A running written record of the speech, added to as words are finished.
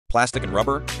plastic and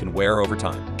rubber can wear over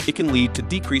time. It can lead to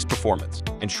decreased performance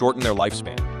and shorten their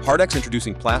lifespan. HARDEX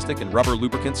introducing plastic and rubber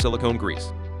lubricant silicone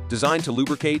grease, designed to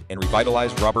lubricate and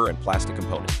revitalize rubber and plastic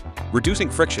components, reducing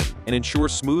friction and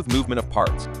ensures smooth movement of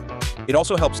parts. It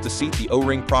also helps to seat the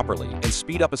O-ring properly and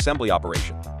speed up assembly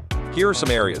operation. Here are some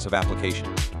areas of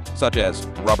application, such as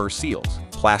rubber seals,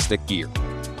 plastic gear.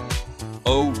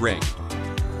 O-ring.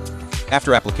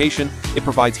 After application, it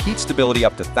provides heat stability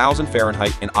up to 1000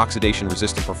 Fahrenheit and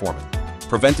oxidation-resistant performance,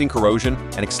 preventing corrosion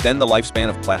and extend the lifespan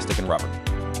of plastic and rubber.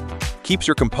 Keeps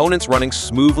your components running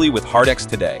smoothly with HARDEX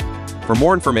today. For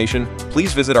more information,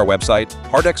 please visit our website,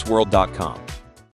 hardexworld.com.